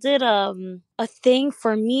 Y'all did a thing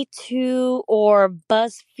for Me Too or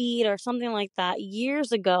BuzzFeed or something like that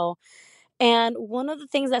years ago. And one of the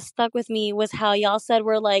things that stuck with me was how y'all said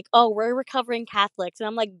we're like, oh, we're recovering Catholics. And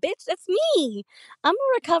I'm like, bitch, it's me. I'm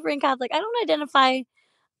a recovering Catholic. I don't identify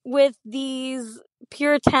with these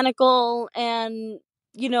puritanical and,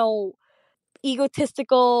 you know,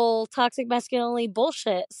 egotistical, toxic masculinity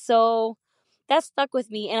bullshit. So that stuck with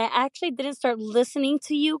me. And I actually didn't start listening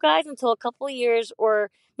to you guys until a couple of years or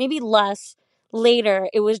maybe less later.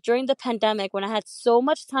 It was during the pandemic when I had so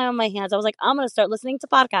much time on my hands. I was like, I'm going to start listening to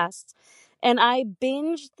podcasts. And I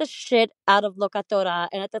binged the shit out of Locatora.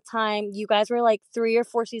 And at the time, you guys were like 3 or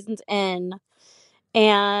 4 seasons in.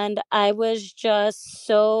 And I was just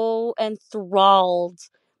so enthralled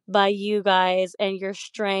by you guys and your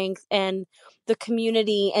strength and the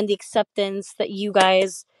community and the acceptance that you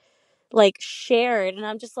guys like shared. And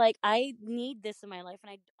I'm just like, I need this in my life.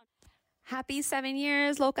 And Happy 7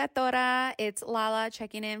 years, Locatora. It's Lala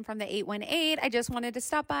checking in from the 818. I just wanted to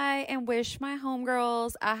stop by and wish my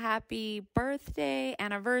homegirls a happy birthday,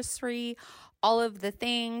 anniversary, all of the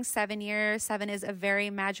things. 7 years. 7 is a very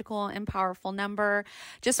magical and powerful number.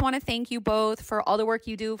 Just want to thank you both for all the work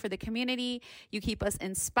you do for the community. You keep us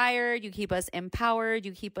inspired. You keep us empowered.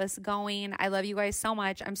 You keep us going. I love you guys so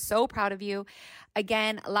much. I'm so proud of you.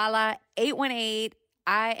 Again, Lala 818.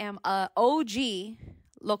 I am a OG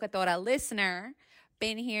Locatora listener.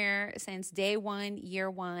 Been here since day one, year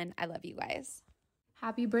one. I love you guys.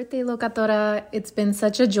 Happy birthday, Locatora. It's been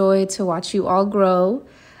such a joy to watch you all grow.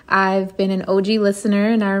 I've been an OG listener,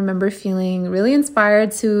 and I remember feeling really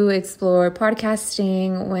inspired to explore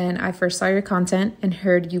podcasting when I first saw your content and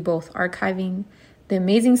heard you both archiving the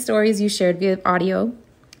amazing stories you shared via audio.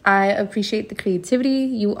 I appreciate the creativity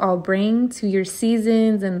you all bring to your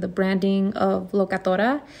seasons and the branding of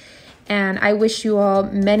Locatora. And I wish you all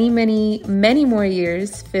many, many, many more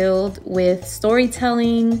years filled with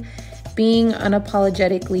storytelling, being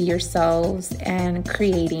unapologetically yourselves, and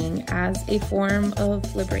creating as a form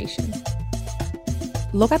of liberation.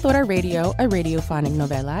 Locatora Radio, a radiophonic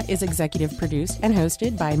novela, is executive produced and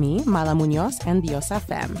hosted by me, Mala Munoz, and Diosa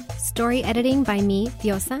Femme. Story editing by me,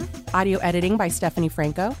 Diosa. Audio editing by Stephanie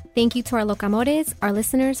Franco. Thank you to our Locamores, our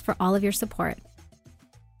listeners, for all of your support.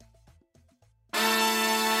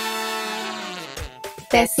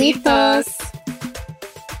 Besitos.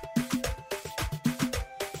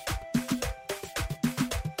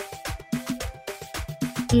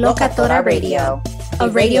 Locatora Radio, a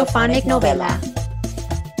radiophonic novela.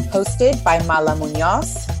 Hosted by Mala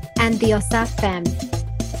Muñoz and Diosa Fem.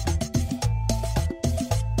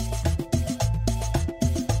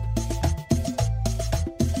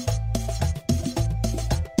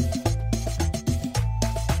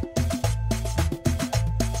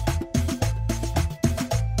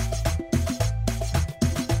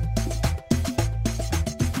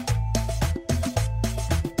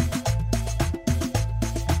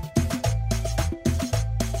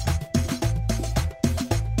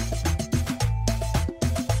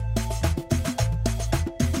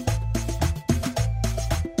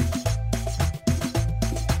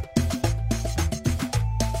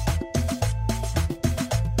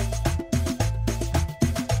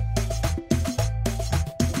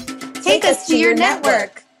 Take us to your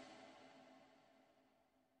network.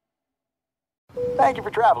 Thank you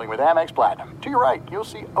for traveling with Amex Platinum. To your right, you'll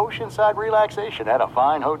see oceanside relaxation at a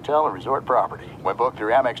fine hotel and resort property. When booked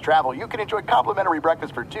through Amex Travel, you can enjoy complimentary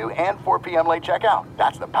breakfast for 2 and 4 p.m. late checkout.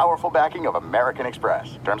 That's the powerful backing of American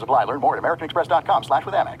Express. Terms apply. Learn more at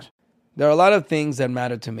americanexpress.com/withAmex. There are a lot of things that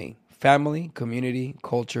matter to me: family, community,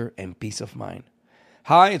 culture, and peace of mind.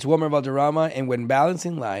 Hi, it's Wilmer Valderrama, and when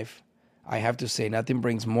balancing life, I have to say nothing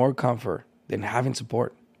brings more comfort than having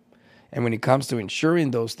support. And when it comes to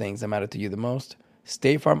ensuring those things that matter to you the most,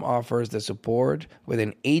 State Farm offers the support with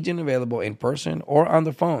an agent available in person or on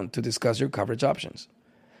the phone to discuss your coverage options.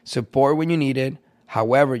 Support when you need it,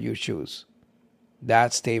 however you choose.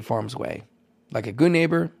 That's State Farm's way. Like a good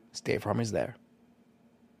neighbor, State Farm is there.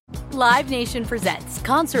 Live Nation presents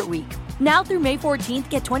Concert Week. Now through May 14th,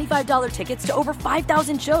 get $25 tickets to over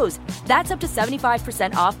 5,000 shows. That's up to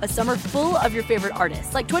 75% off a summer full of your favorite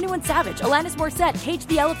artists like 21 Savage, Alanis Morissette, Cage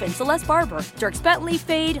the Elephant, Celeste Barber, Dierks Bentley,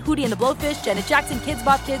 Fade, Hootie and the Blowfish, Janet Jackson, Kids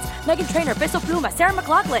Bop Kids, Meghan Trainor, Peso Pluma, Sarah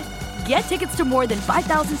McLachlan. Get tickets to more than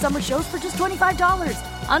 5,000 summer shows for just $25.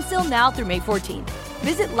 On sale now through May 14th.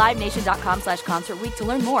 Visit LiveNation.com/Concert Week to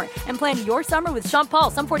learn more and plan your summer with Sean Paul,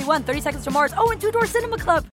 Sum 41, 30 Seconds to Mars, and Two Door Cinema Club.